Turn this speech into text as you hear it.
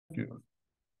You.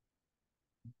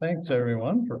 Thanks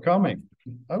everyone for coming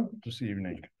out this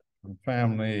evening,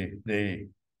 family day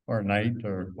or night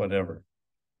or whatever.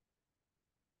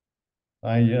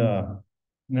 I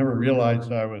never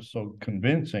realized I was so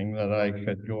convincing that I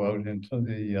could go out into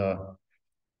the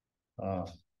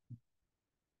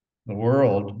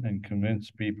world and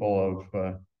convince people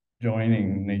of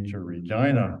joining Nature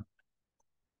Regina.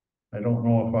 I don't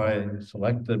know if I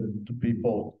selected the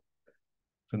people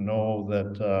to know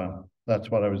that that's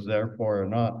what I was there for or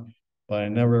not, but I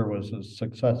never was as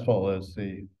successful as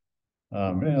the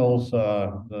males,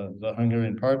 the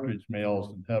Hungarian partridge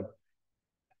males, and have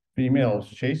females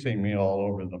chasing me all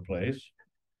over the place.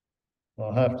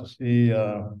 I'll have to see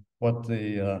what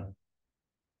the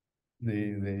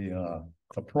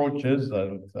approach is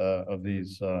of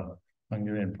these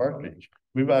Hungarian partridge.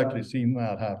 We've actually seen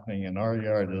that happening in our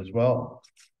yard as well.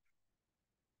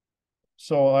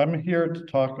 So I'm here to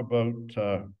talk about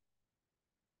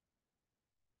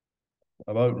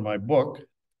my book,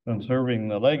 Conserving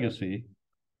the Legacy.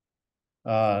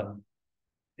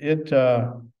 It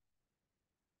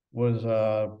was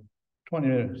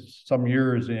 20 some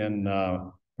years in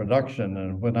production,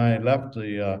 and when I left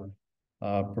the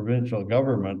provincial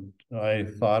government, I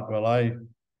thought, well, I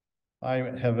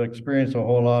have experienced a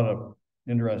whole lot of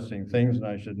interesting things, and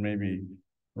I should maybe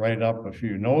write up a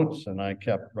few notes. And I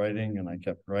kept writing, and I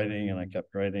kept writing, and I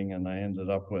kept writing, and I ended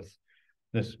up with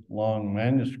this long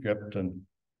manuscript. And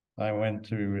I went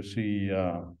to see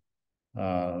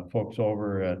folks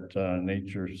over at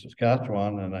Nature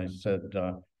Saskatchewan, and I said,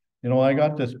 you know, I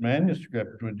got this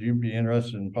manuscript. Would you be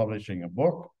interested in publishing a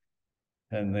book?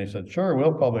 And they said, sure,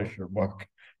 we'll publish your book.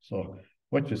 So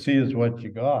what you see is what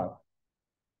you got.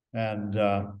 And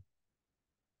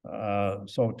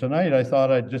so tonight I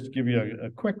thought I'd just give you a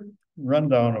quick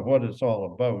rundown of what it's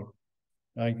all about.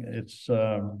 It's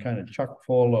kind of chock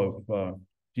full of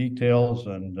details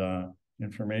and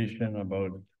information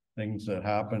about things that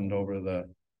happened over the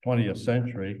 20th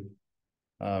century,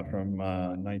 from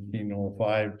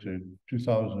 1905 to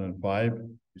 2005,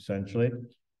 essentially.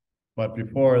 But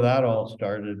before that all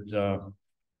started,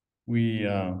 we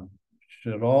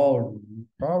should all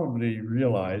probably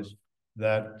realize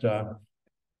that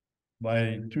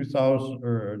by 2000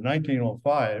 or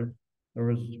 1905, there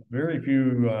was very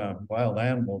few wild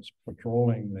animals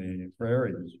patrolling the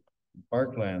prairies,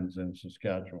 parklands in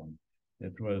Saskatchewan.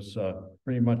 It was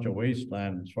pretty much a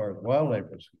wasteland as far as wildlife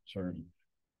was concerned.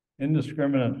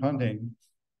 Indiscriminate hunting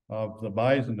of the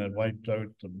bison had wiped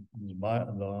out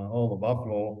all the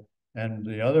buffalo and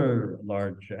the other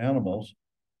large animals,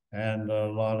 and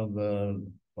a lot of the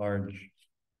large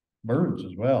birds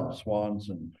as well. Swans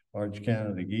and large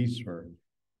Canada geese were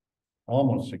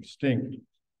almost extinct.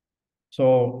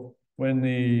 So when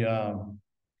the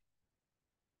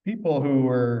people who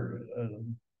were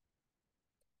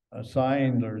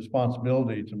assigned the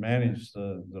responsibility to manage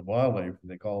the wildlife,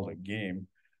 they called it game,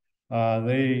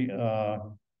 they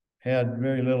had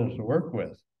very little to work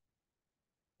with.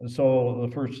 So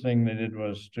the first thing they did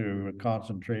was to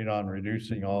concentrate on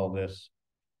reducing all this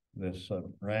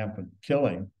rampant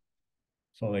killing.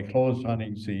 So they closed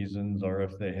hunting seasons, or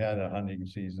if they had a hunting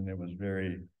season, it was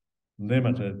very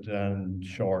limited and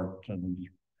short and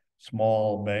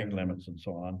small bag limits and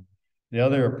so on. The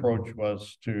other approach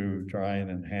was to try and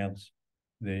enhance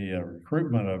the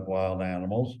recruitment of wild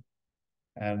animals.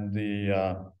 And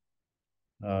the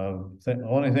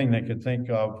only thing they could think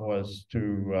of was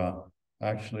to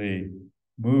actually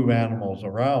move animals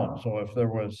around. So if there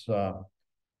was a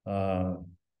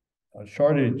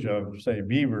shortage of, say,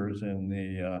 beavers in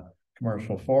the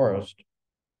commercial forest,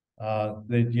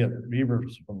 they'd get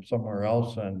beavers from somewhere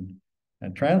else and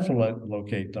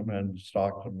translocate them and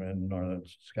stock them in northern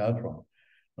Saskatchewan.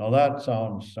 Now that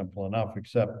sounds simple enough,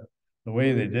 except the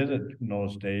way they did it in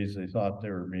those days, they thought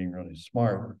they were being really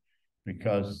smart,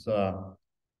 because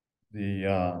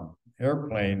the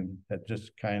airplane had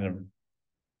just kind of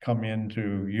come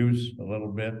into use a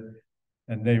little bit,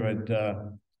 and they would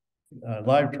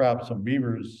live trap some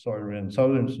beavers sort of in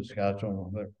southern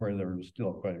Saskatchewan, where there was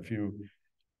still quite a few,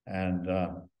 and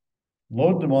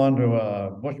load them onto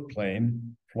a bush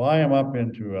plane, fly them up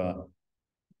into a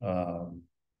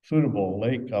suitable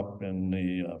lake up in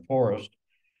the forest,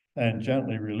 and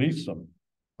gently release them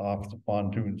off the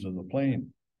pontoons of the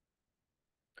plane.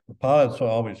 The pilots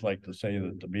always like to say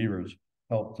that the beavers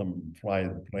helped them fly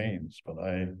the planes, but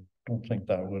I don't think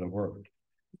that would have worked.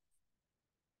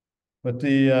 But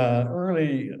the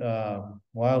early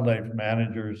wildlife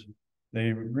managers,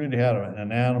 they really had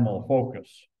an animal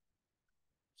focus.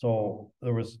 So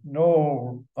there was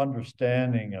no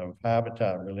understanding of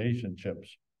habitat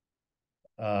relationships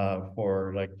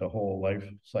for like the whole life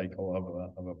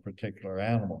cycle of a particular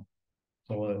animal.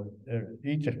 So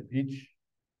each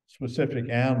specific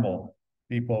animal,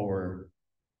 people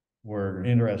were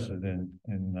interested in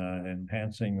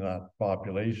enhancing that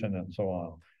population and so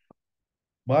on.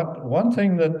 But one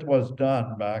thing that was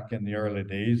done back in the early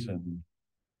days, and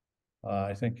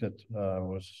I think that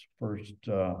was first,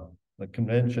 the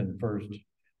convention first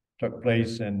took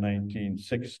place in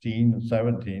 1916 and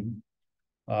 17.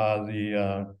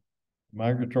 The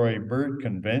Migratory Bird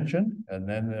Convention, and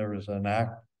then there was an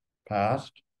act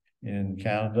passed in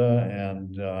Canada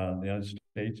and the United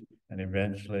States, and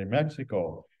eventually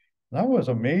Mexico. That was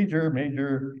a major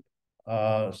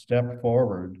step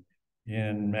forward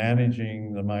in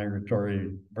managing the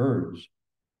migratory birds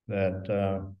that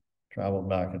travel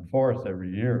back and forth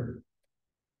every year.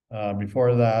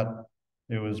 Before that,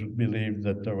 it was believed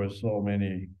that there was so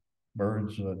many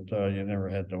birds that you never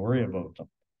had to worry about them.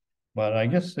 But I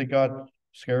guess they got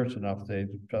scarce enough, they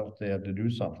felt they had to do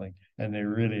something, and they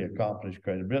really accomplished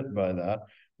quite a bit by that,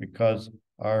 because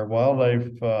our wildlife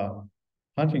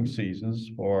hunting seasons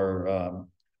for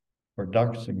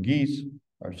ducks and geese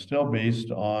are still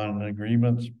based on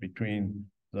agreements between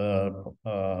the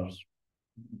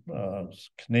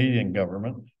Canadian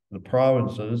government, the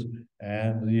provinces,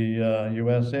 and the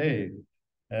USA,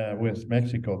 with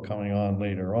Mexico coming on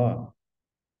later on.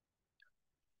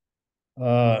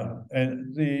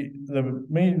 And the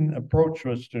main approach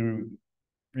was to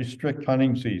restrict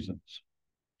hunting seasons.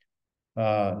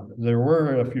 There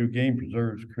were a few game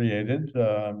preserves created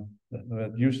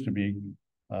that used to be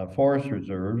forest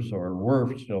reserves, or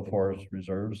were still forest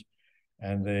reserves,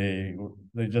 and they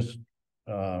just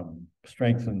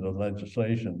strengthened the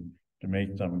legislation to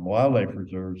make them wildlife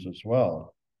reserves as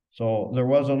well. So there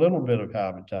was a little bit of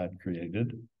habitat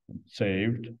created,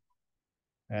 saved,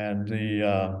 and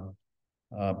the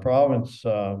province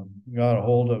got a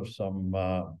hold of some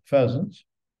pheasants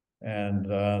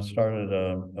and started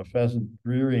a pheasant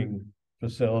rearing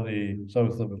facility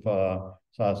south of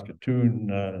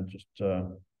Saskatchewan, just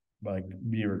by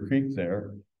Beaver Creek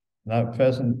there. That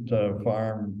pheasant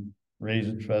farm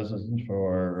raised pheasants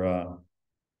for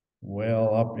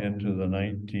well up into the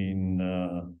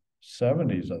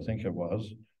 1970s, I think it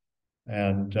was.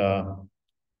 And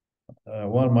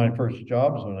one of my first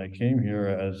jobs when I came here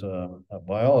as a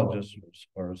biologist,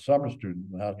 or a summer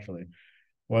student actually,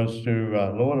 was to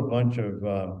load a bunch of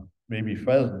baby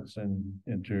pheasants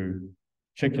into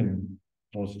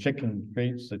those chicken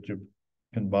crates that you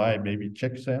can buy baby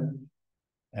chicks in,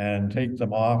 and take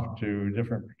them off to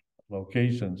different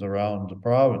locations around the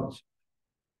province.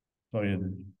 So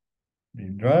you'd be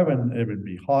driving, it would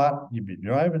be hot, you'd be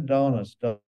driving down a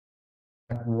stuck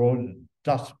road, and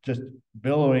dust just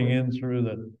billowing in through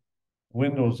the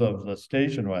windows of the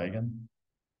station wagon.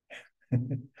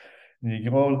 And you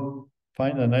go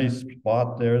find a nice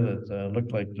spot there that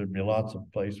looked like there'd be lots of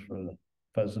place for the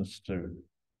pheasants to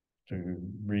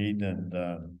breed and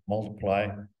multiply,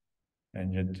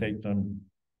 and you'd take them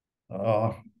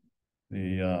off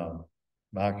the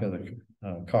back of the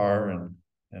car and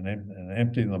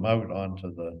empty them out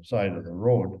onto the side of the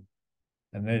road,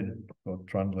 and they'd go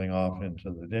trundling off into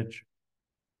the ditch.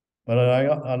 But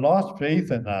I lost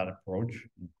faith in that approach.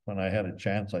 When I had a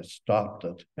chance, I stopped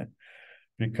it.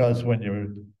 Because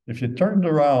if you turned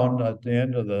around at the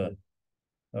end of the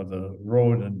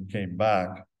road and came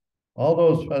back, all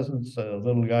those pheasants,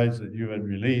 little guys that you had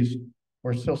released,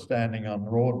 were still standing on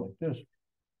the road like this.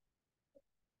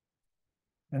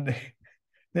 And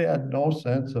they had no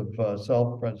sense of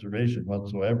self-preservation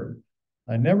whatsoever.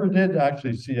 I never did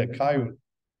actually see a coyote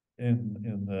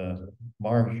in the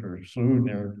marsh or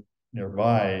slough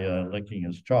nearby licking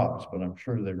his chops, but I'm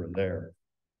sure they were there.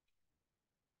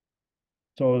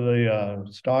 So the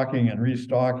stalking and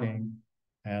restocking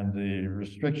and the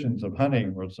restrictions of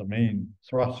hunting was the main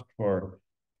thrust for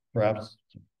perhaps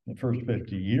the first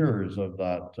 50 years of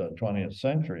that 20th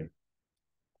century.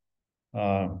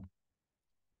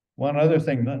 One other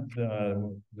thing that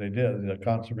they did, the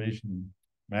conservation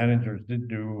managers did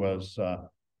do, was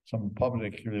some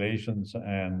public relations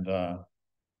and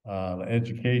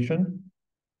education.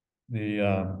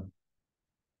 The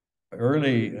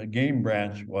early game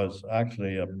branch was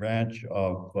actually a branch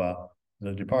of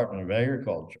the Department of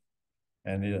Agriculture.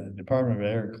 And the Department of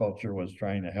Agriculture was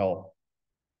trying to help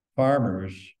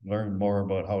farmers learn more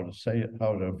about how to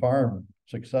farm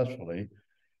successfully.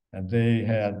 And they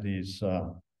had these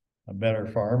better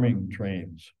farming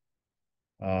trains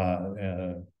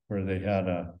where they had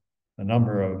a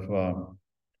number of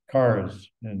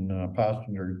cars in a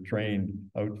passenger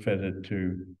train outfitted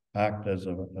to act as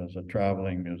a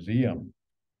traveling museum.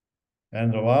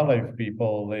 And the wildlife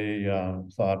people, they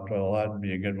thought, well, that'd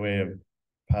be a good way of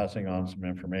passing on some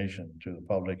information to the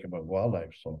public about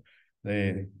wildlife. So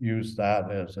they used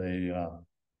that as a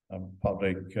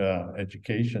public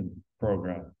education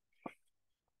program.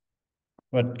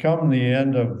 But come the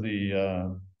end of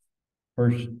the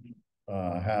first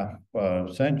half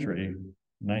century,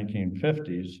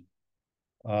 1950s,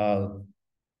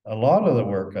 a lot of the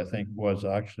work, I think, was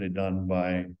actually done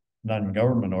by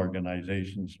non-government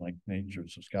organizations like Nature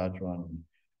Saskatchewan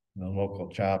and the local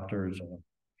chapters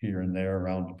here and there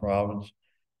around the province.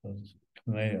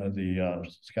 The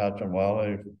Saskatchewan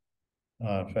Wildlife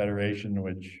Federation,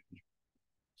 which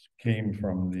came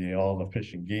from all the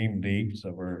fish and game leagues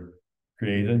that were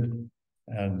created,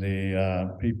 and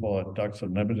the people at Ducks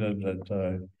Unlimited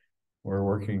that were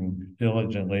working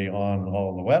diligently on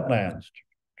all the wetlands to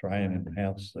try and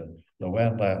enhance the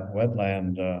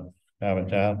wetland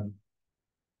habitat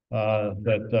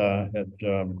that had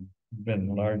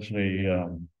been largely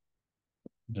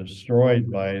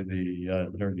destroyed by the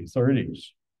early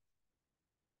 30s.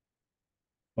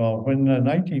 Well, when the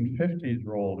 1950s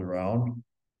rolled around,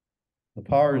 the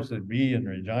powers that be in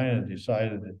Regina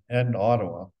decided, and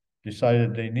Ottawa,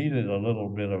 decided they needed a little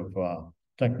bit of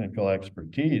technical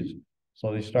expertise.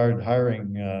 So they started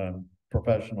hiring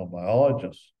professional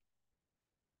biologists.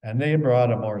 And they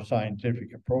brought a more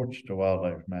scientific approach to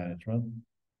wildlife management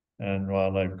and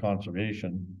wildlife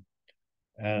conservation.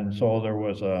 And so there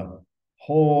was a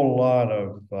whole lot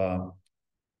of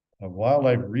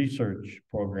wildlife research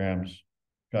programs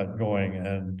got going.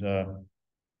 And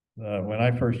when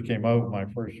I first came out, my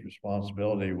first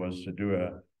responsibility was to do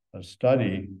a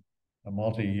study, a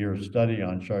multi-year study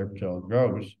on sharp-tailed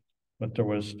grouse, but there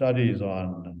was studies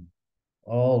on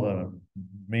all the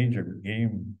major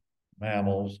game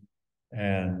mammals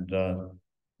and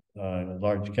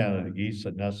large Canada geese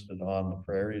that nested on the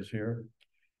prairies here.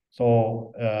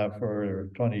 So for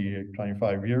 20,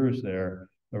 25 years there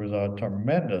was a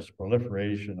tremendous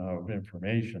proliferation of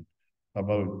information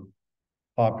about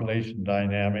population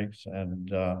dynamics and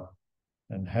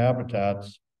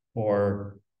habitats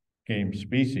for game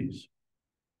species.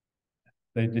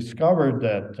 They discovered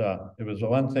that it was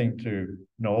one thing to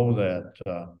know that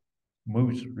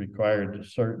moose required a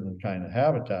certain kind of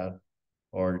habitat,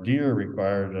 or deer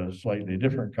required a slightly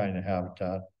different kind of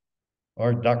habitat,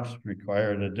 or ducks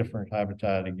required a different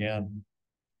habitat again.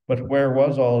 But where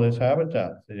was all this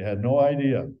habitat? They had no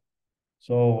idea.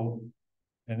 So,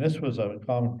 and this was a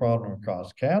common problem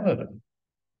across Canada.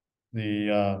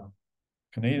 The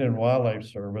Canadian Wildlife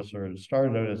Service, or it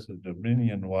started out as the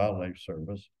Dominion Wildlife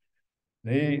Service,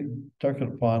 they took it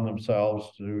upon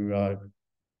themselves to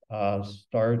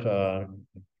start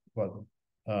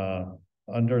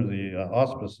under the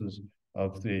auspices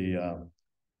of the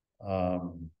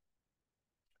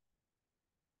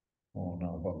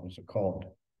what was it called?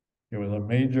 It was a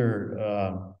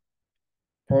major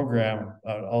program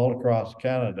all across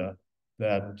Canada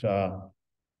that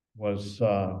was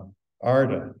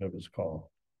ARDA, it was called,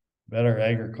 Better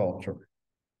Agriculture.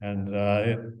 And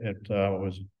it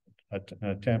was an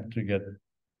attempt to get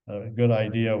a good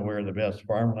idea where the best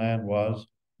farmland was,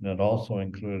 and it also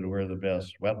included where the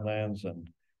best wetlands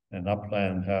and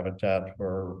upland habitat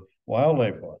for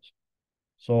wildlife was.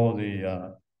 So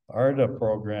the ARDA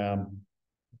program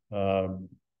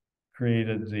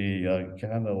created the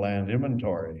Canada Land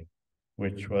Inventory,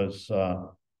 which was a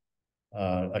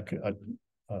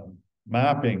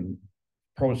mapping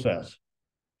process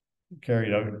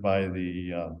carried out by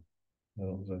the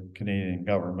Canadian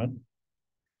government.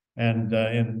 And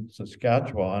in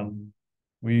Saskatchewan,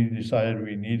 we decided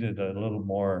we needed a little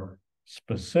more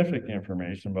specific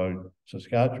information about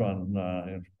Saskatchewan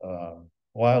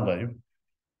wildlife.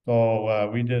 So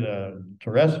we did it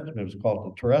was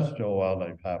called the Terrestrial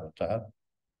Wildlife Habitat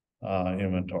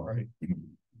Inventory.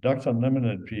 Ducks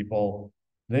Unlimited people,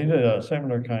 they did a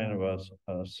similar kind of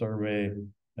a survey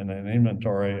and an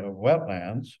inventory of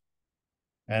wetlands.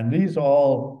 And these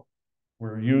all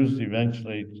were used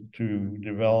eventually to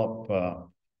develop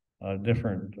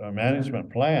different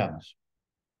management plans,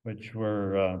 which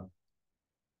were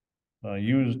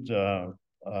used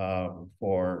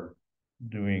for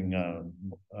doing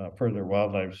further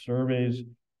wildlife surveys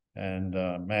and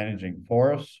managing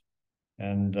forests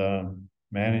and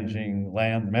managing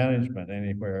land management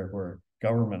anywhere where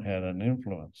government had an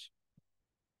influence.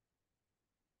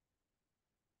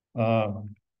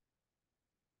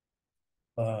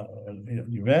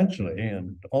 Eventually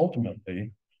and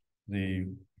ultimately, the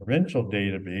provincial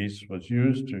database was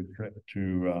used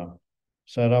to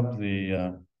set up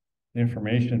the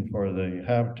information for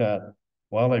the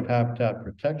Wildlife Habitat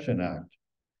Protection Act.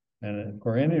 And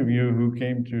for any of you who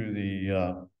came to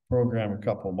the program a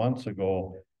couple months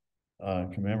ago,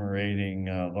 commemorating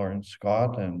Lawrence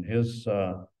Scott and his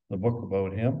the book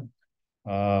about him,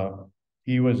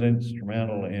 he was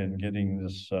instrumental in getting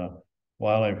this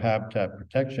Wildlife Habitat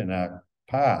Protection Act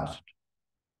passed.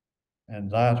 And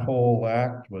that whole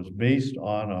act was based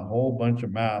on a whole bunch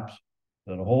of maps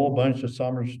that a whole bunch of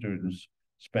summer students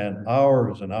spent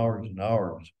hours and hours and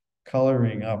hours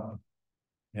coloring up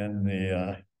in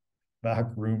the back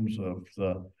rooms of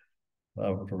the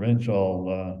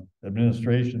provincial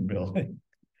administration building.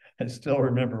 I still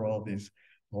remember all these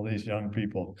young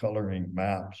people coloring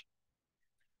maps.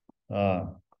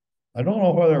 I don't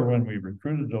know whether when we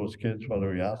recruited those kids,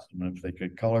 whether we asked them if they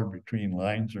could color between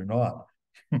lines or not,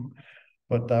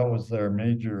 but that was their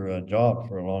major job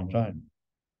for a long time.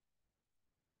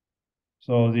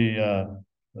 So the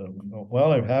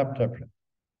Wildlife Habitat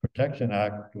Protection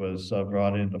Act was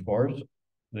brought into force.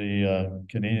 The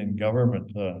Canadian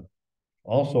government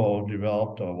also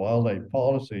developed a wildlife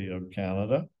policy of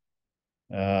Canada,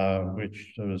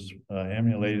 which was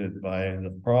emulated by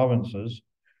the provinces.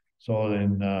 So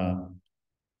then,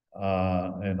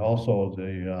 and also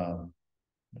the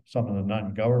some of the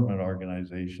non-government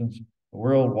organizations, the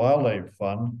World Wildlife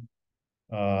Fund,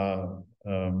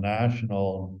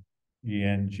 national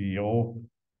ENGO,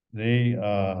 they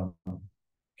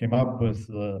came up with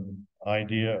the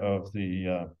idea of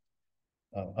the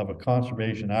of a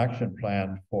conservation action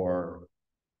plan for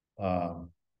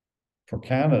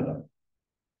Canada,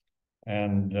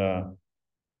 and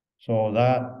so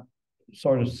that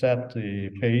sort of set the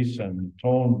pace and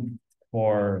tone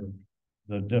for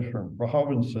the different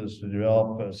provinces to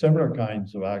develop similar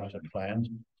kinds of action plans.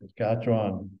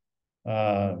 Saskatchewan,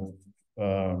 the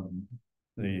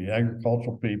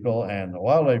agricultural people and the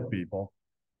wildlife people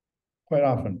quite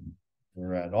often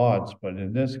were at odds, but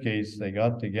in this case, they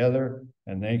got together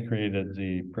and they created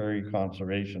the Prairie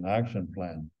Conservation Action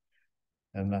Plan.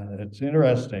 And it's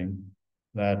interesting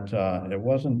that it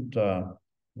wasn't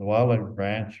the Wildlife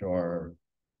Branch or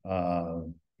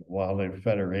Wildlife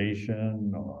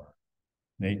Federation or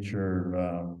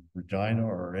Nature Regina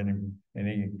or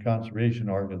any conservation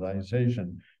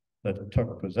organization that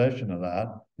took possession of that.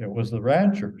 It was the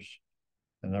ranchers.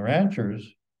 And the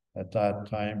ranchers at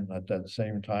that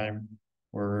same time,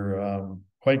 were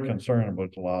quite concerned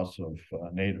about the loss of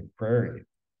native prairie.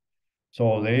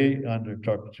 So they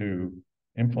undertook to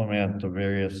implement the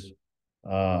various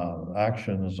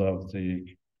actions of the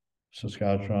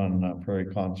Saskatchewan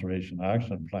Prairie Conservation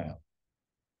Action Plan.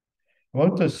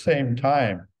 About the same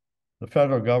time, the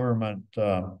federal government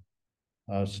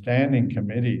standing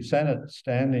committee, Senate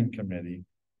Standing Committee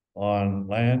on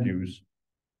Land Use,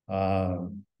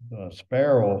 the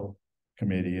Sparrow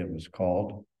Committee, it was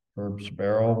called. Herb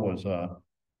Sparrow was a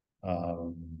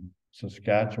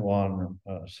Saskatchewan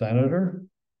senator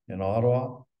in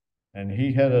Ottawa, and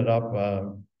he headed up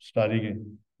a study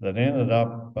that ended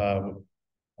up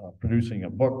producing a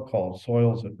book called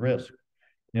Soils at Risk.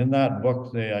 In that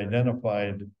book, they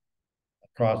identified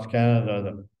across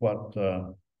Canada what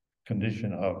the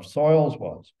condition of soils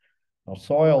was. Now,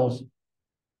 soils,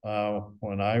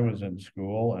 when I was in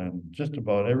school, and just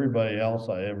about everybody else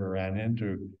I ever ran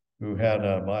into who had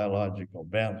a biological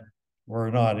bent were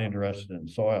not interested in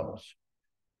soils.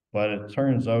 But it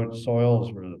turns out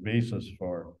soils were the basis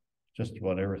for just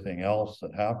about everything else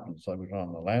that happens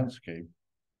on the landscape.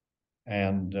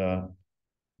 And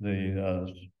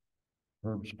the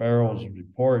Herb Sparrow's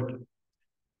report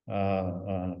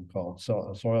called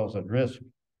Soils at Risk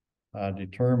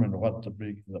determined what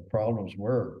the problems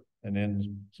were. And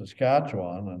in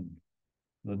Saskatchewan and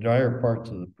the drier parts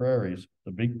of the prairies,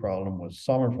 the big problem was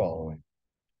summer following.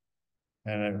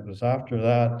 And it was after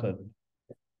that that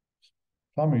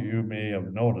some of you may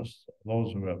have noticed,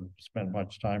 those who have spent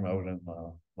much time out in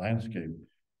the landscape,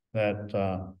 that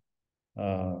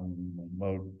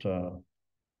about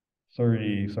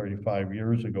 35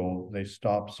 years ago, they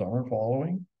stopped summer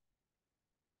following.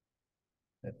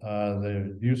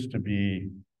 There used to be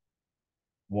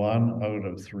 1 out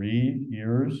of 3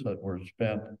 years that were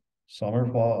spent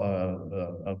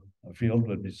a field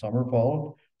would be summer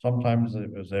followed. Sometimes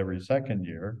it was every second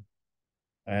year.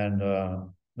 And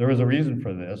there was a reason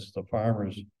for this. The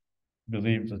farmers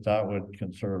believed that that would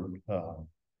conserve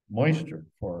moisture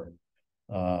for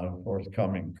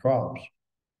forthcoming crops.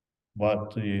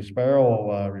 But the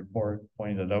Sparrow report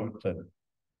pointed out that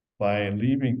by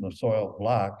leaving the soil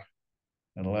black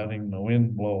and letting the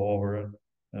wind blow over it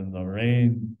and the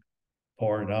rain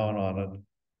pour down on it,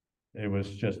 it was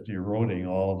just eroding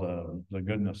all the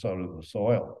goodness out of the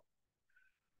soil.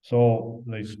 So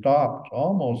they stopped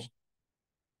almost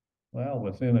well,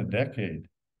 within a decade,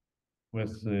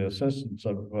 with the assistance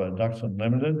of Ducks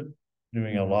Unlimited,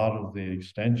 doing a lot of the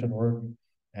extension work,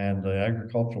 and the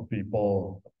agricultural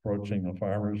people approaching the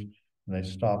farmers, and they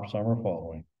stopped summer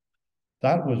following.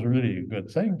 That was really a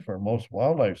good thing for most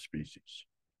wildlife species.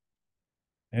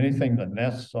 Anything that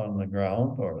nests on the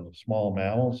ground, or the small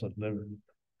mammals that live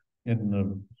in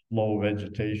the low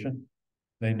vegetation,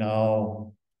 they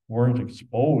now weren't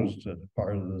exposed to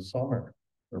part of the summer,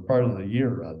 or part of the year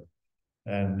rather,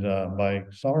 and by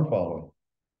summer following.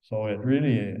 So it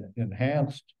really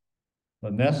enhanced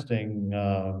the nesting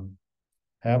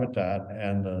habitat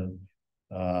and the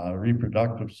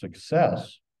reproductive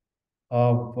success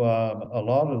of a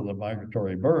lot of the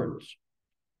migratory birds,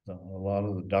 a lot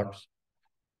of the ducks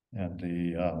and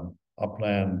the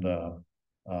upland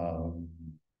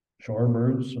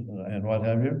shorebirds and what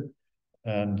have you.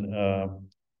 And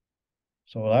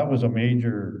so that was a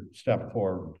major step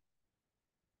forward.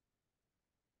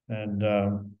 And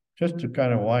just to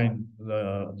kind of wind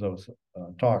the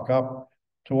talk up,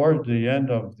 toward the end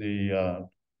of the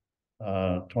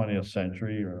 20th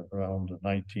century, or around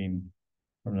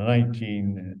from the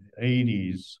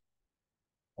 1980s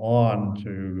on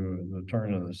to the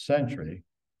turn of the century,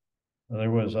 there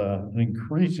was an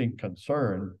increasing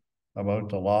concern about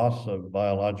the loss of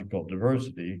biological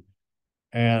diversity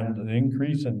and the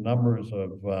increase in numbers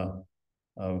of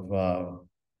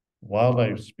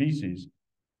wildlife species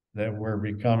that were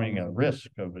becoming at risk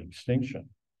of extinction.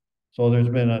 So there's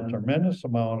been a tremendous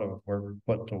amount of work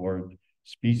put toward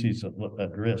species at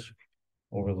risk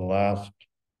over the last,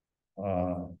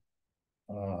 well,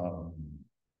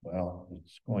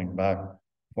 it's going back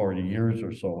 40 years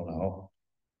or so now,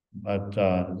 but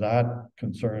that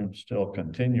concern still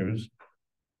continues.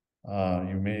 Some of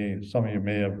you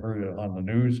may have heard on the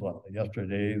news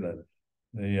yesterday that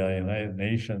the United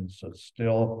Nations is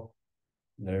still,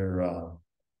 their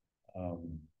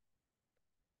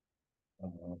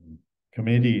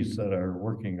committees that are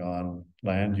working on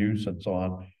land use and so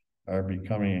on are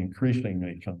becoming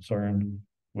increasingly concerned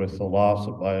with the loss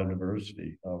of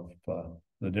biodiversity of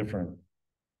the different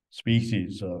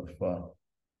species of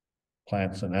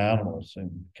plants and animals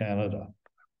in Canada.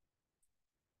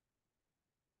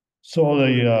 So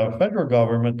the federal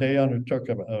government, they undertook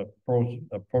a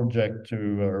project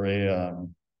to, or a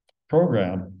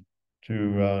program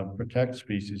to protect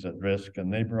species at risk,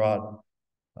 and they brought,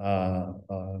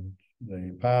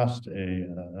 they passed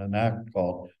an act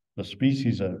called the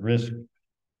Species at Risk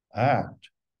Act,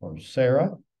 or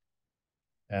SARA,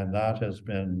 and that has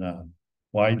been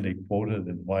widely quoted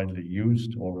and widely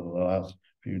used over the last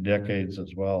few decades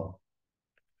as well.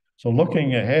 So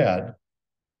looking ahead,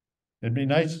 it'd be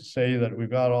nice to say that we've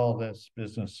got all this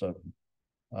business of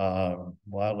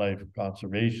wildlife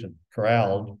conservation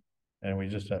corralled, and we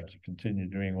just have to continue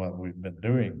doing what we've been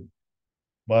doing.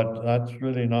 But that's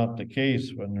really not the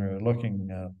case when we're looking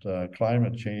at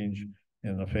climate change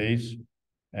in the face,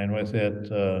 and with it,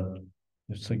 the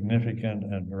significant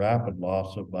and rapid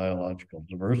loss of biological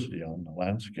diversity on the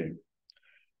landscape.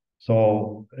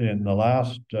 So in the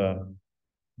last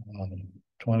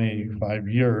 25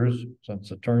 years, since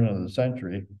the turn of the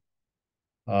century,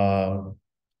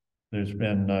 there's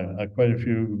been quite a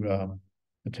few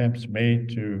attempts made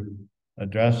to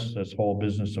address this whole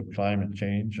business of climate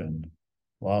change and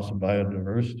loss of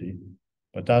biodiversity,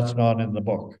 but that's not in the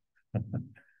book.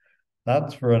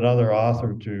 That's for another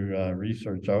author to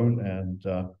research out, and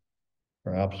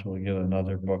perhaps we'll get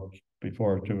another book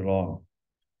before too long.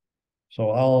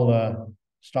 So I'll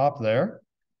stop there.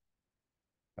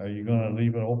 Are you going to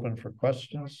leave it open for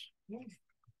questions? Yes.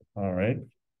 All right.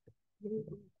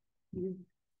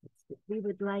 We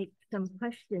would like some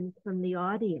questions from the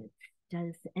audience.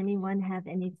 Does anyone have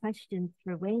any questions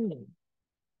for Wayne?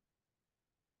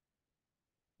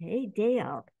 Hey,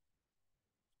 Dale.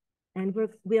 And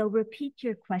we'll repeat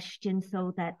your question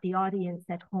so that the audience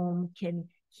at home can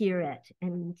hear it.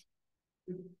 And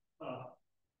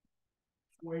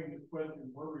Wayne, this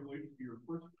question more relates to your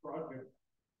first project.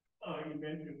 You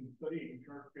mentioned studying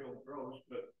sharp-tailed grouse,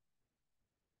 but,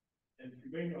 and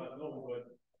you may not know,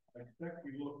 but I expect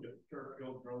we looked at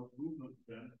sharp-tailed grouse movements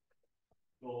then.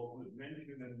 So it was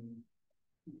mentioned in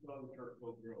 2000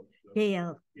 sharp-tailed grouse.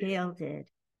 Dale did.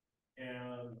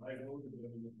 And I noted that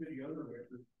in the city other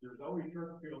records, there's always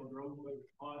sharp-tailed grouse like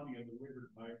Pondy in the winter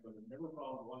time, but I never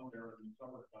found one there in the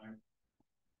summertime.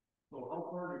 So how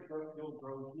far do sharp-tailed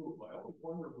grouse move? I always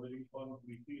wonder where these ones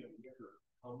we see in winter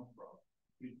come from.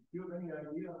 Do you have any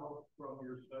idea how, from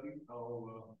your study,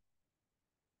 how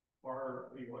far,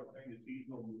 what kind of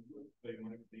seasonal movements they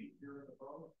might be here in the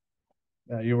province?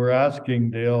 You were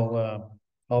asking, Dale,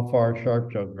 how far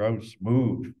sharp-tailed grouse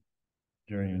move.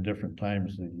 during different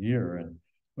times of the year. And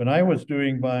when I was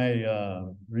doing my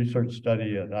research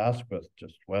study at Asquith,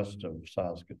 just west of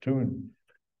Saskatoon,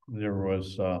 there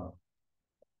was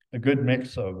a good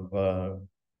mix of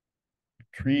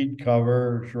treed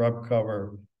cover, shrub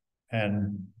cover,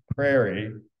 and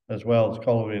prairie, as well as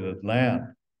cultivated land.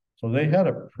 So they had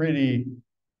a pretty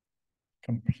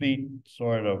complete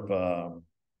sort of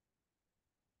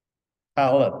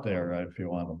palette there, if you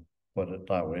want to put it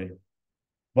that way.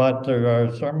 But there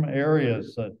are some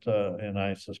areas that, and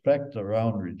I suspect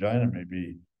around Regina may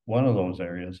be one of those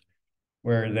areas,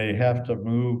 where they have to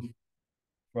move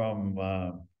from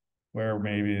where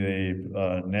maybe they've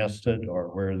nested or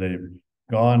where they've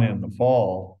gone in the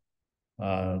fall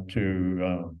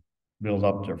to build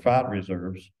up their fat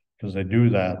reserves, because they do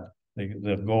that.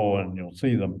 They'll go and you'll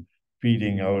see them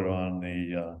feeding out on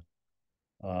the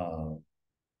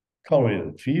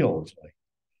cultivated fields.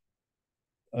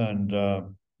 And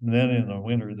then in the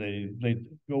winter, they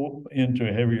go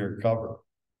into heavier cover.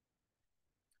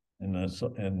 In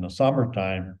the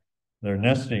summertime, their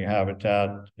nesting habitat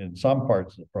in some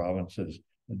parts of the province is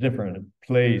a different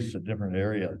place, a different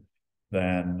area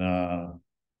than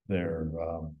their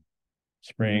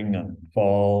spring and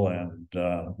fall and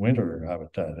winter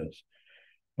habitat is.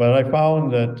 But I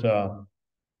found that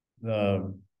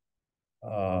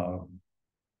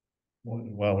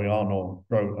well, we all know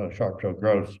sharp-tailed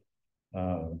grouse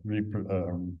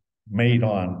mate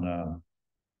on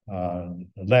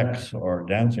leks or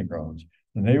dancing grounds,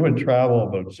 and they would travel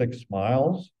about 6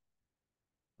 miles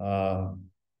from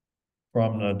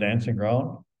the dancing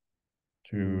ground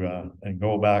to and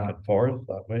go back and forth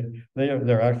that way.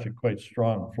 They're actually quite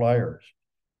strong flyers,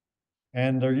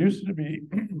 and there used to be,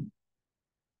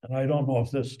 and I don't know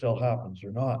if this still happens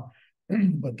or not,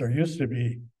 but there used to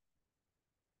be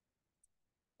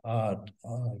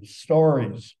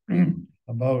stories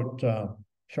about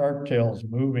sharp-tails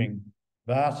moving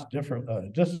vast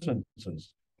different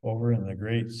distances over in the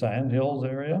Great Sandhills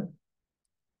area.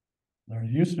 There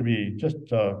used to be just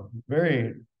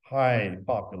very high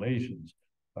populations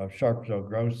of sharp-tailed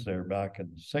grouse there back in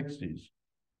the 60s.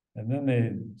 And then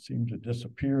they seemed to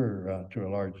disappear to a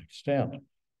large extent.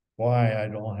 Why, I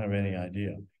don't have any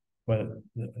idea. But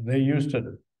they used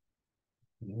to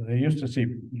see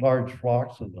large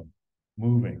flocks of them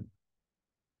moving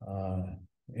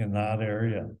in that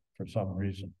area for some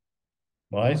reason.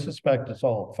 Well, I suspect it's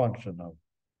all a function of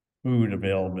food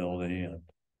availability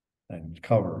and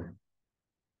cover.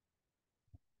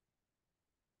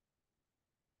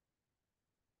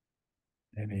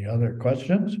 Any other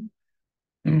questions?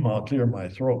 I'll clear my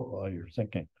throat while you're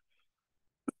thinking.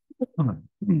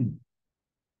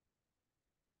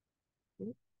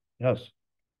 Yes.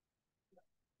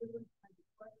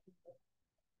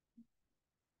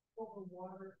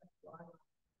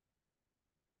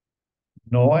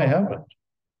 No, I haven't.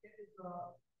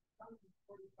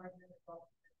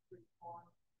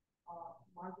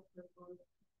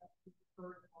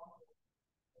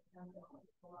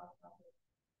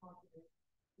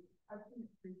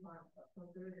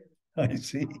 I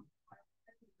see.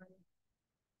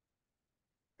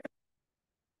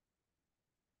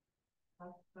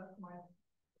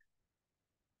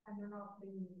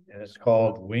 And it's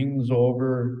called Wings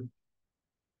Over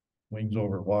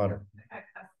Water.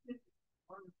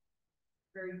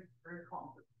 Very, very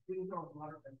confident. Wings Over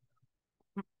Water.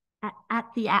 At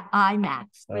the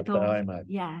IMAX. At the IMAX.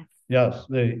 Yes. Yes,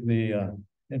 the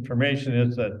information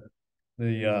is that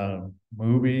the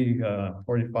movie,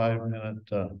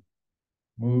 45-minute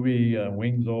movie,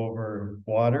 Wings Over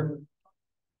Water.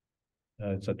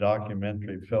 It's a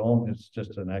documentary film. It's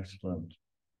just an excellent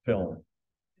film.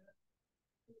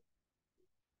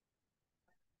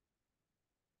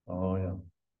 Oh yeah,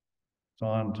 it's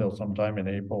on until sometime in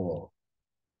April.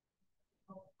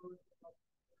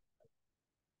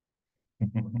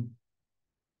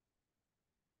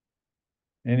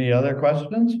 Any other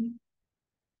questions?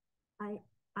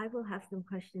 I will have some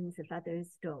questions if others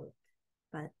don't,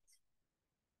 but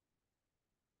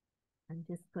I'm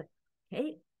just put,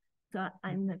 okay. So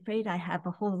I'm afraid I have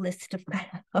a whole list of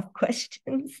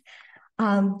questions.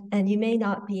 And you may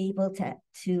not be able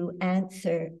to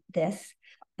answer this,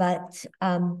 but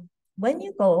when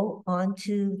you go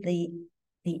onto the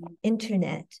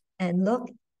internet and look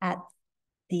at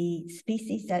the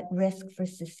species at risk for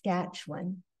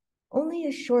Saskatchewan, only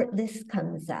a short list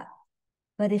comes up.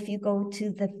 But if you go to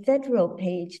the federal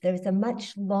page, there's a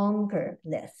much longer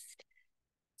list.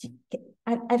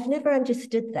 I've never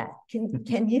understood that.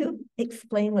 Can you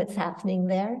explain what's happening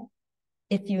there,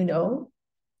 if you know?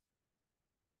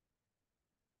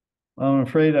 I'm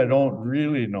afraid I don't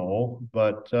really know,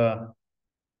 but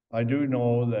I do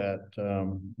know that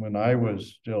when I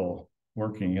was still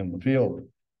working in the field,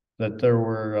 that there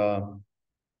were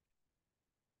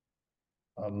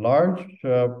a large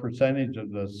percentage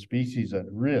of the species at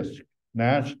risk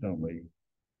nationally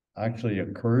actually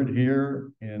occurred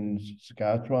here in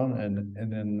Saskatchewan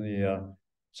and in the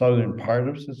southern part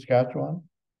of Saskatchewan.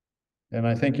 And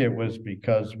I think it was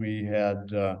because we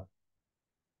had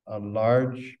a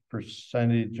large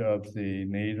percentage of the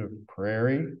native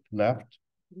prairie left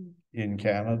in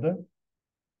Canada.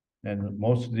 And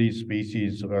most of these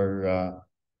species are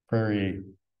prairie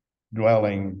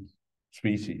dwelling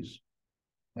species.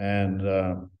 And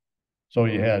so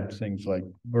you had things like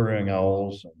burrowing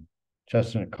owls and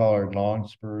chestnut collared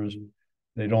longspurs.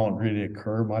 They don't really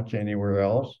occur much anywhere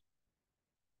else.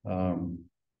 And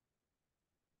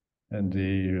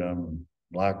the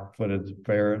black-footed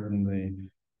ferret and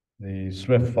the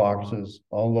swift foxes,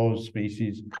 all those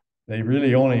species, they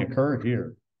really only occur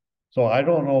here. So I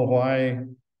don't know why.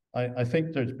 I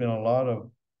think there's been a lot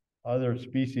of other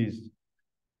species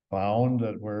found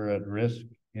that were at risk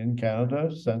in Canada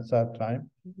since that time.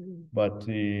 But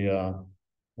the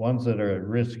ones that are at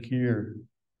risk here,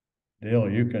 Dale,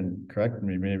 you can correct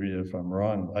me maybe if I'm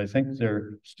wrong. I think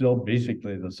they're still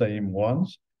basically the same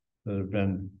ones that have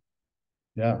been,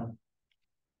 yeah.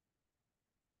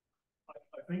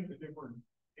 I think the different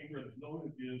thing that's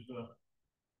noted is, I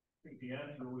think the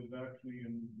answer was actually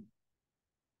in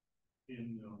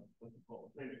what's it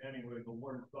called? Anyway, the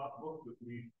Warren Stock book that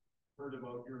we heard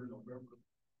about here in November.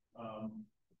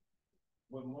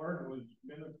 When Warren was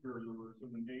minister, there were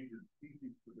some endangered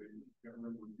species provisions. Can't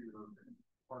remember if you were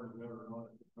part of that or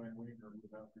not at the time. Wayne or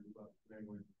after you left,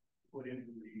 anyway, put into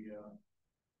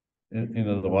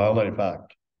the Wildlife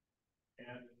Act.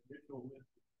 And the initial list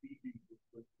of species was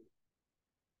listed.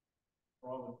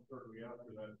 Province certainly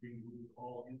after that being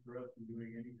all interested in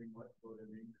doing anything like about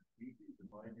endangered species,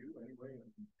 in my view, anyway,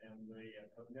 and they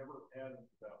have never added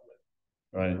to that list.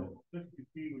 Right. So, just you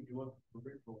see when you look at the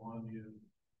provincial one is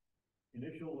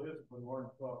initial list when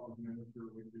Lawrence Scott was minister,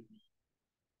 which is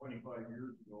 25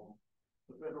 years ago.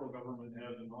 The federal government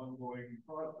has an ongoing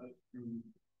process through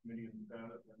Committee on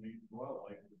Status and Native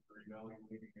Wildlife that they're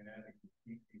evaluating and adding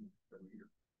species every year.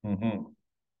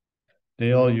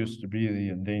 Dale used to be the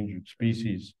endangered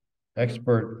species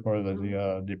expert for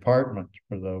the department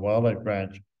for the wildlife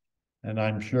branch, and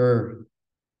I'm sure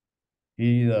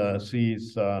he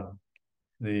sees the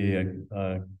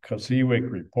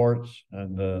CSIWIC reports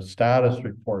and the status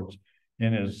reports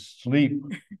in his sleep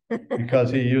because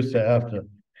he used to have to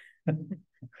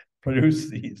produce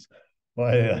these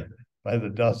by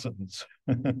the dozens.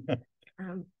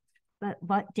 But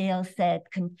what Dale said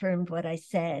confirmed what I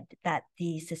said, that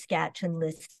the Saskatchewan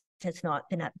list has not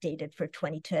been updated for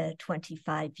 20 to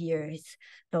 25 years,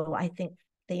 though I think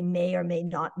they may or may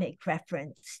not make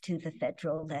reference to the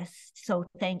federal list. So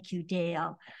thank you,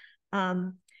 Dale.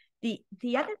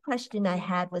 The other question I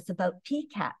had was about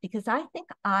PCAT, because I think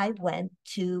I went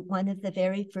to one of the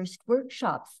very first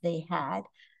workshops they had,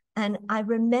 and I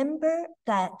remember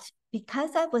that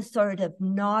because I was sort of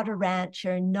not a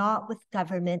rancher, not with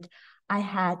government, I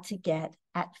had to get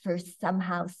at first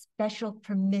somehow special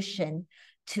permission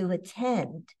to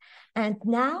attend. And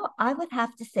now I would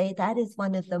have to say that is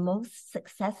one of the most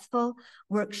successful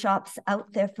workshops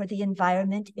out there for the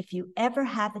environment. If you ever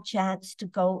have a chance to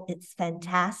go, it's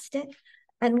fantastic.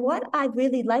 And what I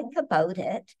really like about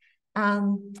it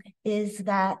is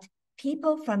that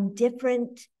people from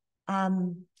different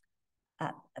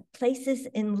places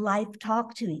in life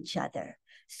talk to each other.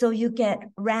 So you get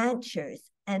ranchers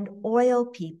and oil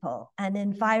people and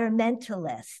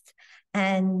environmentalists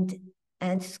and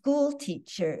school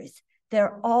teachers.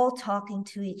 They're all talking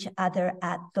to each other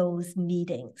at those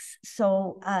meetings.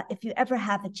 So if you ever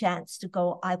have a chance to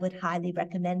go, I would highly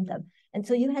recommend them. And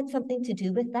so you had something to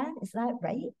do with that, is that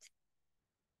right?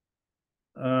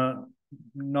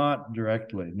 Not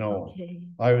directly, no. Okay.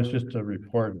 I was just a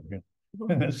reporter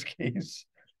in this case.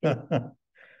 Yeah.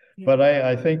 But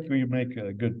I think we make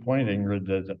a good point, Ingrid,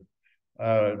 that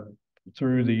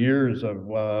through the years of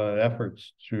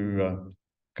efforts to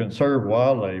conserve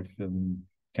wildlife in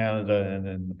Canada and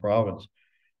in the province,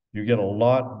 you get a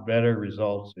lot better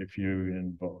results if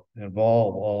you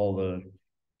involve all the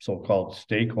so-called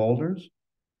stakeholders.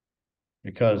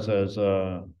 Because as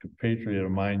a compatriot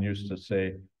of mine used to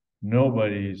say,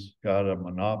 nobody's got a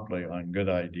monopoly on good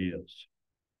ideas.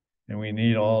 And we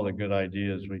need all the good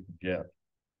ideas we can get.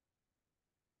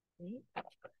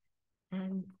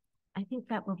 And I think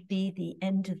that will be the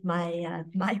end of my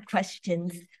my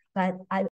questions, but I